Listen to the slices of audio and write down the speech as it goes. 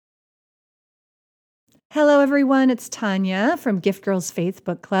Hello, everyone. It's Tanya from Gift Girls Faith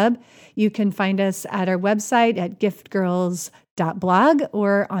Book Club. You can find us at our website at giftgirls.blog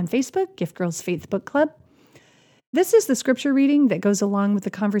or on Facebook, Gift Girls Faith Book Club. This is the scripture reading that goes along with the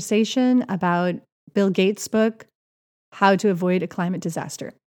conversation about Bill Gates' book, How to Avoid a Climate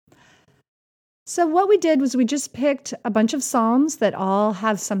Disaster. So what we did was we just picked a bunch of Psalms that all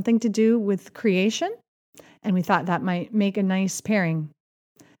have something to do with creation, and we thought that might make a nice pairing.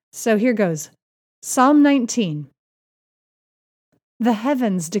 So here goes. Psalm 19. The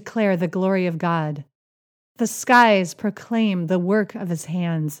heavens declare the glory of God. The skies proclaim the work of his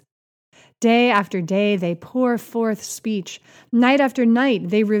hands. Day after day they pour forth speech. Night after night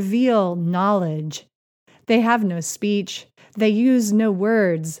they reveal knowledge. They have no speech. They use no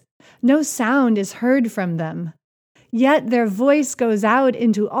words. No sound is heard from them. Yet their voice goes out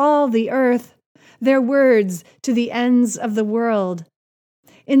into all the earth, their words to the ends of the world.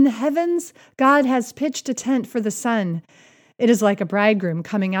 In the heavens, God has pitched a tent for the sun. It is like a bridegroom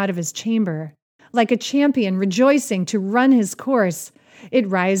coming out of his chamber, like a champion rejoicing to run his course. It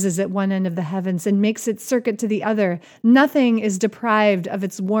rises at one end of the heavens and makes its circuit to the other. Nothing is deprived of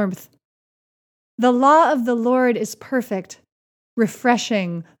its warmth. The law of the Lord is perfect,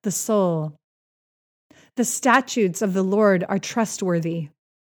 refreshing the soul. The statutes of the Lord are trustworthy,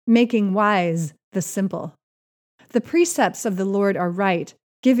 making wise the simple. The precepts of the Lord are right,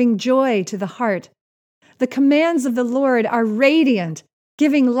 giving joy to the heart. The commands of the Lord are radiant,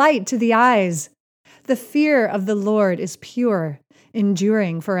 giving light to the eyes. The fear of the Lord is pure,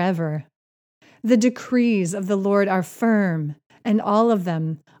 enduring forever. The decrees of the Lord are firm, and all of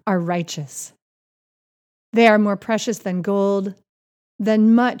them are righteous. They are more precious than gold,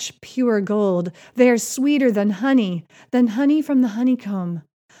 than much pure gold. They are sweeter than honey from the honeycomb.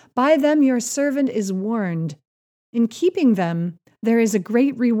 By them your servant is warned. In keeping them, there is a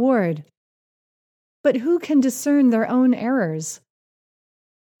great reward. But who can discern their own errors?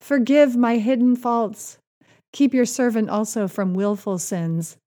 Forgive my hidden faults. Keep your servant also from willful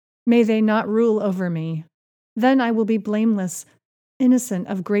sins. May they not rule over me. Then I will be blameless, innocent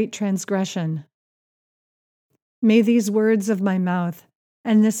of great transgression. May these words of my mouth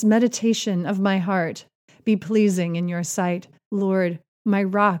and this meditation of my heart be pleasing in your sight, Lord, my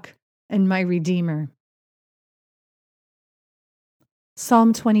rock and my redeemer.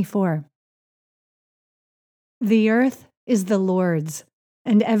 Psalm 24. The earth is the Lord's,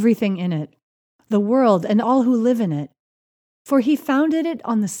 and everything in it, the world and all who live in it. For he founded it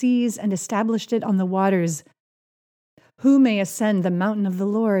on the seas and established it on the waters. Who may ascend the mountain of the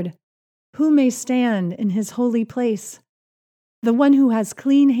Lord? Who may stand in his holy place? The one who has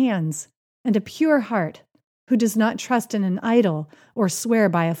clean hands and a pure heart, who does not trust in an idol or swear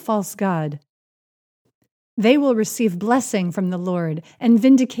by a false god. They will receive blessing from the Lord and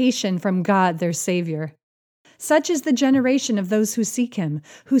vindication from God their Savior. Such is the generation of those who seek him,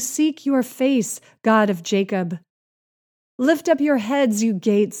 who seek your face, God of Jacob. Lift up your heads, you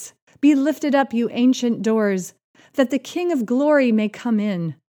gates. Be lifted up, you ancient doors, that the King of glory may come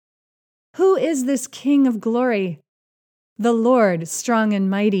in. Who is this King of glory? The Lord, strong and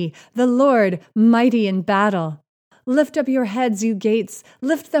mighty, the Lord, mighty in battle. Lift up your heads, you gates.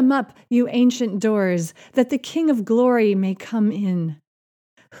 Lift them up, you ancient doors, that the King of glory may come in.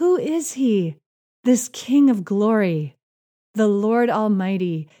 Who is he, this King of glory? The Lord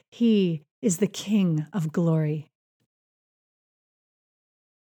Almighty, he is the King of glory.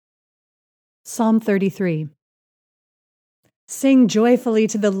 Psalm 33. Sing joyfully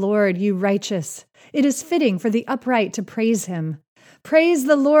to the Lord, you righteous. It is fitting for the upright to praise him. Praise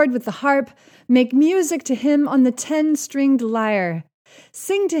the Lord with the harp. Make music to him on the 10-stringed lyre.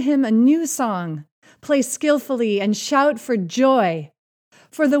 Sing to him a new song. Play skillfully and shout for joy.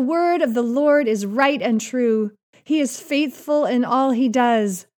 For the word of the Lord is right and true. He is faithful in all he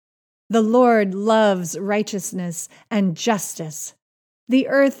does. The Lord loves righteousness and justice. The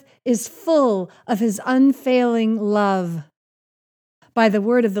earth is full of his unfailing love. By the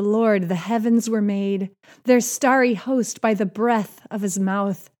word of the Lord the heavens were made, their starry host by the breath of his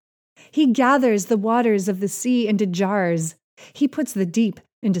mouth. He gathers the waters of the sea into jars. He puts the deep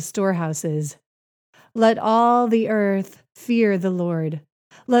into storehouses. Let all the earth fear the Lord.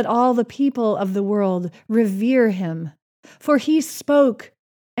 Let all the people of the world revere him. For he spoke,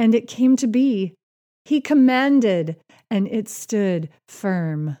 and it came to be. He commanded, and it stood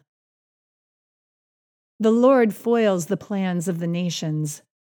firm. The Lord foils the plans of the nations.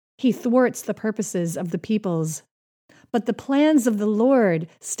 He thwarts the purposes of the peoples. But the plans of the Lord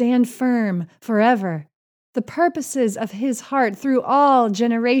stand firm forever, the purposes of his heart through all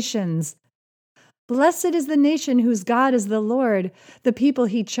generations. Blessed is the nation whose God is the Lord, the people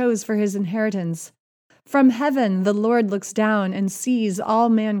he chose for his inheritance. From heaven the Lord looks down and sees all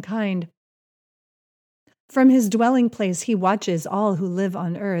mankind. From his dwelling place he watches all who live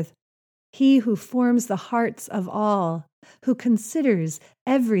on earth. He who forms the hearts of all, who considers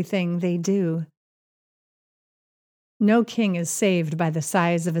everything they do. No king is saved by the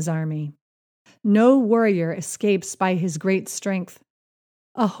size of his army. No warrior escapes by his great strength.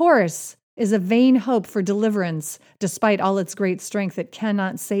 A horse is a vain hope for deliverance, despite all its great strength it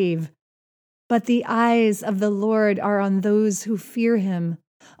cannot save. But the eyes of the Lord are on those who fear him,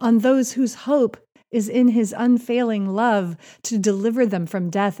 on those whose hope is in his unfailing love to deliver them from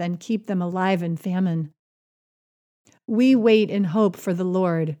death and keep them alive in famine. We wait in hope for the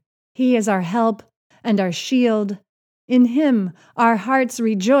Lord. He is our help and our shield. In him our hearts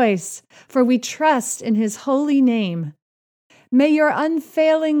rejoice, for we trust in his holy name. May your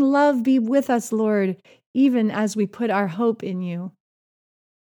unfailing love be with us, Lord, even as we put our hope in you.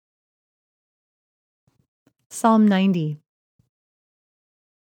 Psalm 90.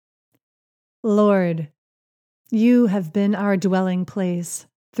 Lord, you have been our dwelling place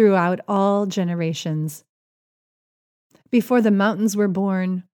throughout all generations. Before the mountains were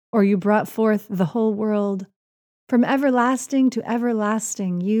born, or you brought forth the whole world, from everlasting to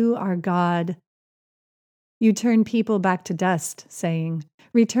everlasting, you are God. You turn people back to dust, saying,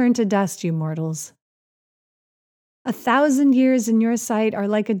 "Return to dust, you mortals." 1,000 years in your sight are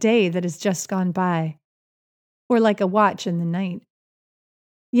like a day that has just gone by, or like a watch in the night.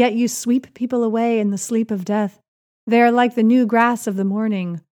 Yet you sweep people away in the sleep of death. They are like the new grass of the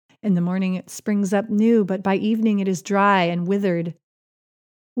morning. In the morning it springs up new, but by evening it is dry and withered.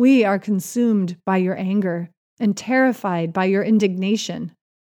 We are consumed by your anger and terrified by your indignation.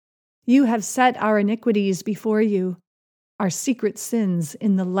 You have set our iniquities before you, our secret sins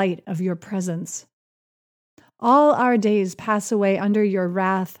in the light of your presence. All our days pass away under your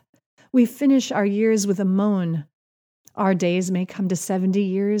wrath. We finish our years with a moan. Our days may come to 70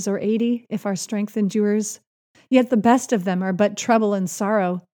 years or 80 if our strength endures. Yet the best of them are but trouble and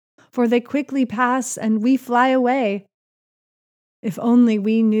sorrow, for they quickly pass and we fly away. If only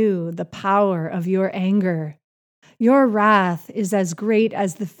we knew the power of your anger. Your wrath is as great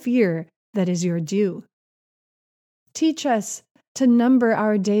as the fear that is your due. Teach us to number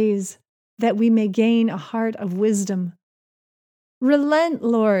our days, that we may gain a heart of wisdom. Relent,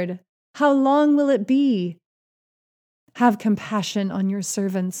 Lord. How long will it be? Have compassion on your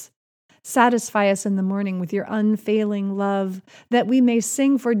servants. Satisfy us in the morning with your unfailing love, that we may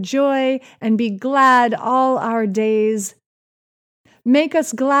sing for joy and be glad all our days. Make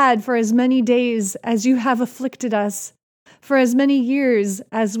us glad for as many days as you have afflicted us, for as many years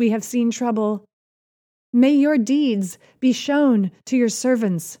as we have seen trouble. May your deeds be shown to your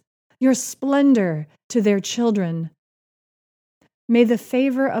servants, your splendor to their children. May the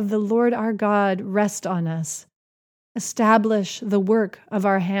favor of the Lord our God rest on us. Establish the work of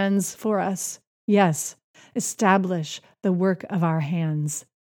our hands for us. Yes, establish the work of our hands.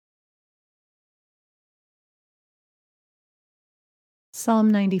 Psalm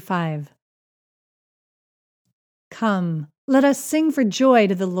 95. Come, let us sing for joy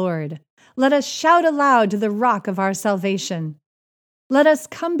to the Lord. Let us shout aloud to the rock of our salvation. Let us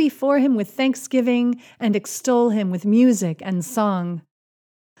come before him with thanksgiving and extol him with music and song.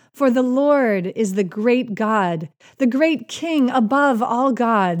 For the Lord is the great God, the great King above all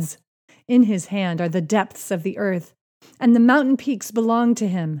gods. In his hand are the depths of the earth, and the mountain peaks belong to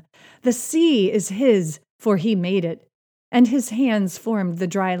him. The sea is his, for he made it, and his hands formed the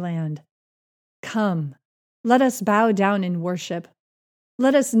dry land. Come, let us bow down in worship.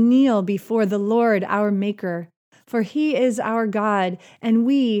 Let us kneel before the Lord our Maker, for he is our God, and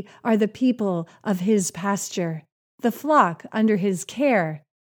we are the people of his pasture, the flock under his care.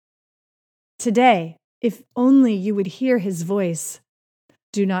 Today, if only you would hear his voice.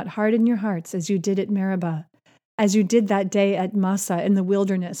 Do not harden your hearts as you did at Meribah, as you did that day at Massah in the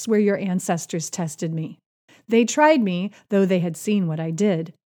wilderness where your ancestors tested me. They tried me, though they had seen what I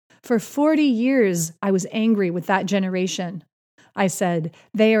did. For 40 years I was angry with that generation. I said,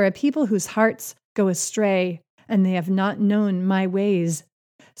 "They are a people whose hearts go astray, and they have not known my ways."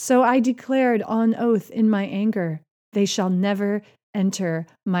 So I declared on oath in my anger, "They shall never enter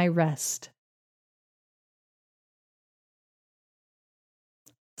my rest."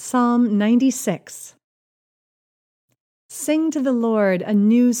 Psalm 96. Sing to the Lord a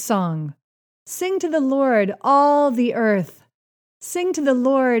new song. Sing to the Lord, all the earth. Sing to the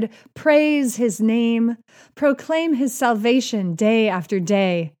Lord, praise his name. Proclaim his salvation day after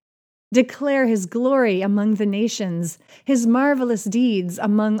day. Declare his glory among the nations, his marvelous deeds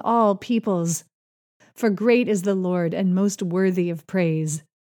among all peoples. For great is the Lord and most worthy of praise.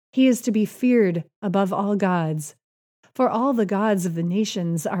 He is to be feared above all gods. For all the gods of the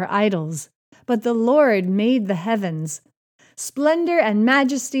nations are idols, but the Lord made the heavens. Splendor and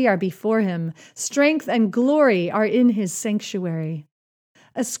majesty are before him. Strength and glory are in his sanctuary.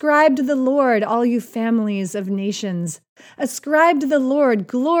 Ascribe to the Lord, all you families of nations. Ascribe to the Lord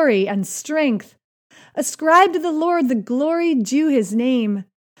glory and strength. Ascribe to the Lord the glory due his name.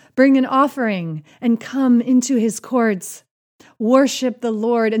 Bring an offering and come into his courts. Worship the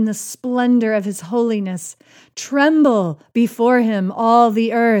Lord in the splendor of his holiness. Tremble before him, all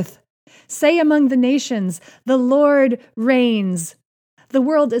the earth. Say among the nations, the Lord reigns. The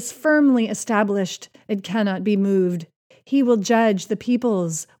world is firmly established. It cannot be moved. He will judge the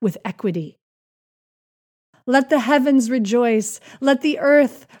peoples with equity. Let the heavens rejoice. Let the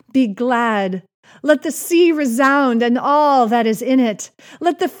earth be glad. Let the sea resound and all that is in it.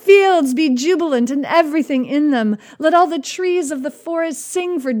 Let the fields be jubilant and everything in them. Let all the trees of the forest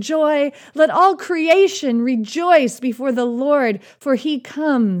sing for joy. Let all creation rejoice before the Lord, for he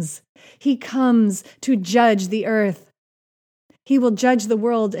comes. He comes to judge the earth. He will judge the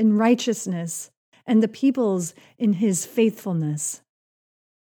world in righteousness and the peoples in his faithfulness.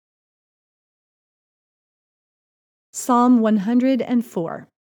 Psalm 104.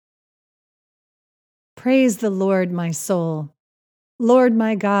 Praise the Lord, my soul. Lord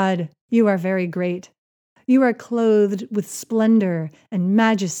my God, you are very great. You are clothed with splendor and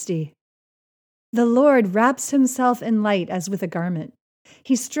majesty. The Lord wraps himself in light as with a garment.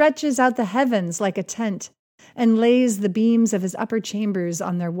 He stretches out the heavens like a tent and lays the beams of his upper chambers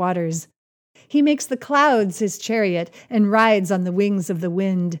on their waters. He makes the clouds his chariot and rides on the wings of the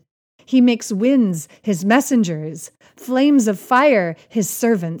wind. He makes winds his messengers, flames of fire his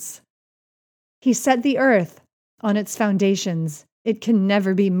servants. He set the earth on its foundations. It can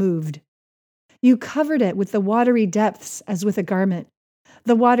never be moved. You covered it with the watery depths as with a garment.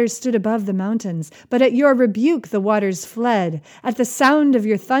 The waters stood above the mountains, but at your rebuke the waters fled. At the sound of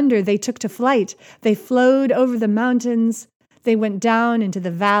your thunder they took to flight. They flowed over the mountains. They went down into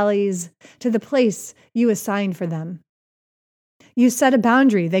the valleys, to the place you assigned for them. You set a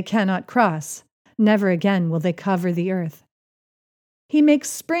boundary they cannot cross. Never again will they cover the earth. He makes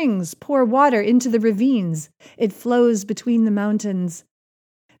springs pour water into the ravines. It flows between the mountains.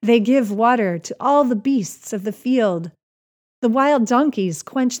 They give water to all the beasts of the field. The wild donkeys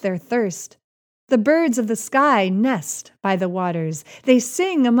quench their thirst. The birds of the sky nest by the waters. They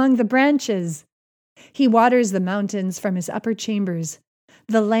sing among the branches. He waters the mountains from his upper chambers.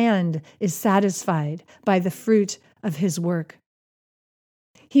 The land is satisfied by the fruit of his work.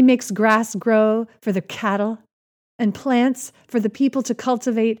 He makes grass grow for the cattle and plants for the people to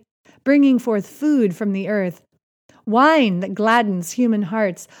cultivate, bringing forth food from the earth, wine that gladdens human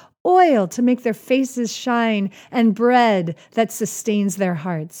hearts, oil to make their faces shine, and bread that sustains their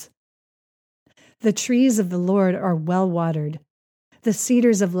hearts. The trees of the Lord are well watered, the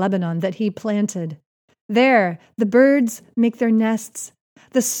cedars of Lebanon that he planted. There the birds make their nests.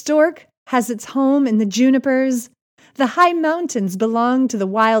 The stork has its home in the junipers. The high mountains belong to the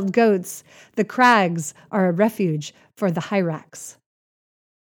wild goats. The crags are a refuge for the hyrax.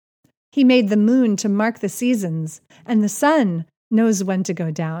 He made the moon to mark the seasons, and the sun knows when to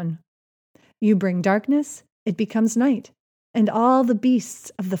go down. You bring darkness, it becomes night, and all the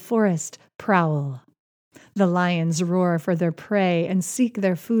beasts of the forest prowl. The lions roar for their prey and seek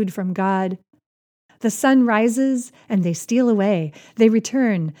their food from God. The sun rises, and they steal away. They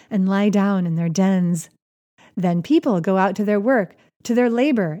return and lie down in their dens. Then people go out to their work, to their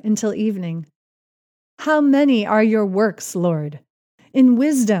labor until evening. How many are your works, Lord? In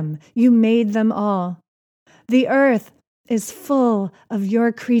wisdom you made them all. The earth is full of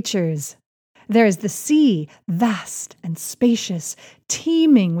your creatures. There is the sea, vast and spacious,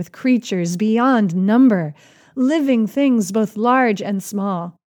 teeming with creatures beyond number, living things both large and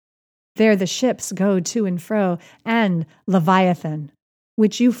small. There the ships go to and fro, and Leviathan,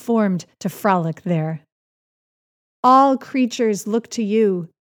 which you formed to frolic there. All creatures look to you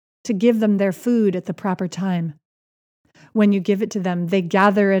to give them their food at the proper time. When you give it to them, they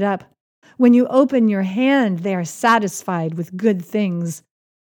gather it up. When you open your hand, they are satisfied with good things.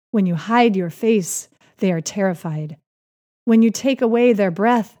 When you hide your face, they are terrified. When you take away their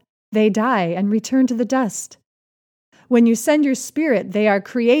breath, they die and return to the dust. When you send your spirit, they are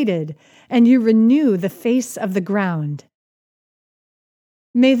created, and you renew the face of the ground.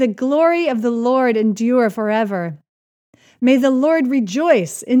 May the glory of the Lord endure forever. May the Lord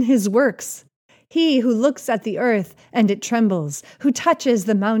rejoice in his works. He who looks at the earth and it trembles, who touches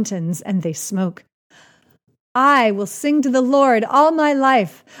the mountains and they smoke. I will sing to the Lord all my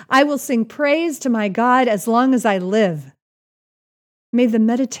life. I will sing praise to my God as long as I live. May the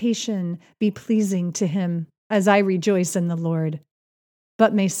meditation be pleasing to him as I rejoice in the Lord.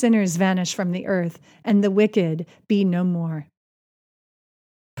 But may sinners vanish from the earth and the wicked be no more.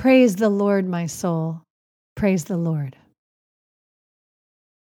 Praise the Lord, my soul. Praise the Lord.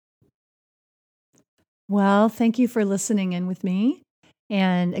 Well, thank you for listening in with me.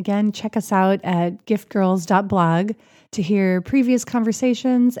 And again, check us out at giftgirls.blog to hear previous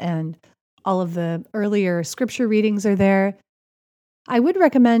conversations, and all of the earlier scripture readings are there. I would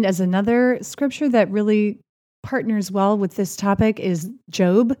recommend, as another scripture that really partners well with this topic, is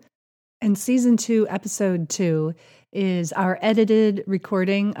Job. And season 2, episode 2 is our edited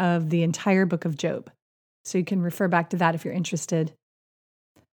recording of the entire book of Job. So you can refer back to that if you're interested.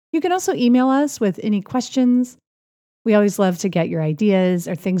 You can also email us with any questions. We always love to get your ideas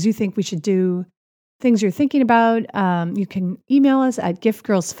or things you think we should do, things you're thinking about. You can email us at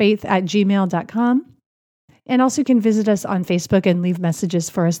giftgirlsfaith@gmail.com. And also you can visit us on Facebook and leave messages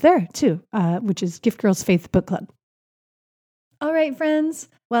for us there too, which is Gift Girls Faith Book Club. All right, friends.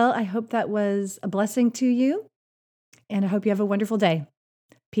 Well, I hope that was a blessing to you, and I hope you have a wonderful day.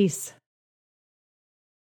 Peace.